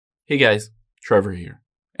Hey guys, Trevor here.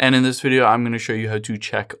 And in this video, I'm going to show you how to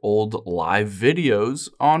check old live videos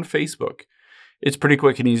on Facebook. It's pretty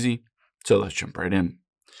quick and easy, so let's jump right in.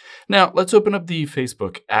 Now, let's open up the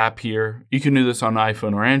Facebook app here. You can do this on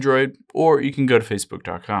iPhone or Android, or you can go to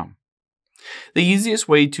facebook.com. The easiest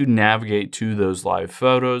way to navigate to those live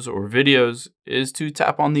photos or videos is to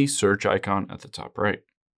tap on the search icon at the top right.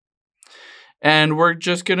 And we're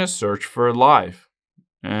just going to search for live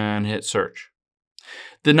and hit search.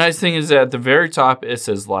 The nice thing is that at the very top, it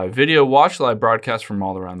says live video, watch live broadcasts from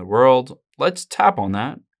all around the world. Let's tap on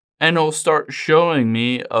that and it'll start showing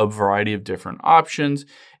me a variety of different options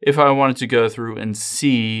if I wanted to go through and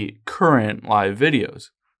see current live videos.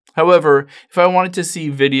 However, if I wanted to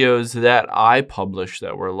see videos that I published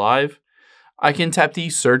that were live, I can tap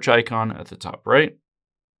the search icon at the top right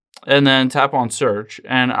and then tap on search,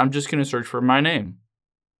 and I'm just going to search for my name,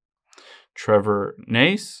 Trevor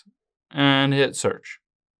Nace, and hit search.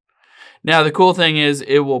 Now, the cool thing is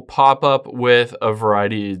it will pop up with a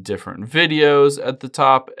variety of different videos at the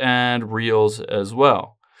top and reels as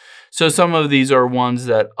well. So some of these are ones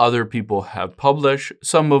that other people have published.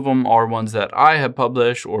 Some of them are ones that I have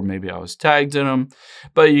published, or maybe I was tagged in them.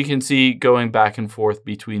 But you can see going back and forth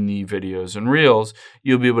between the videos and reels,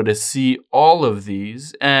 you'll be able to see all of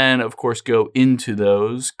these and, of course, go into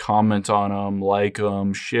those, comment on them, like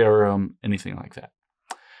them, share them, anything like that.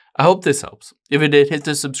 I hope this helps. If it did, hit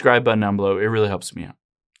the subscribe button down below. It really helps me out.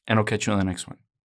 And I'll catch you on the next one.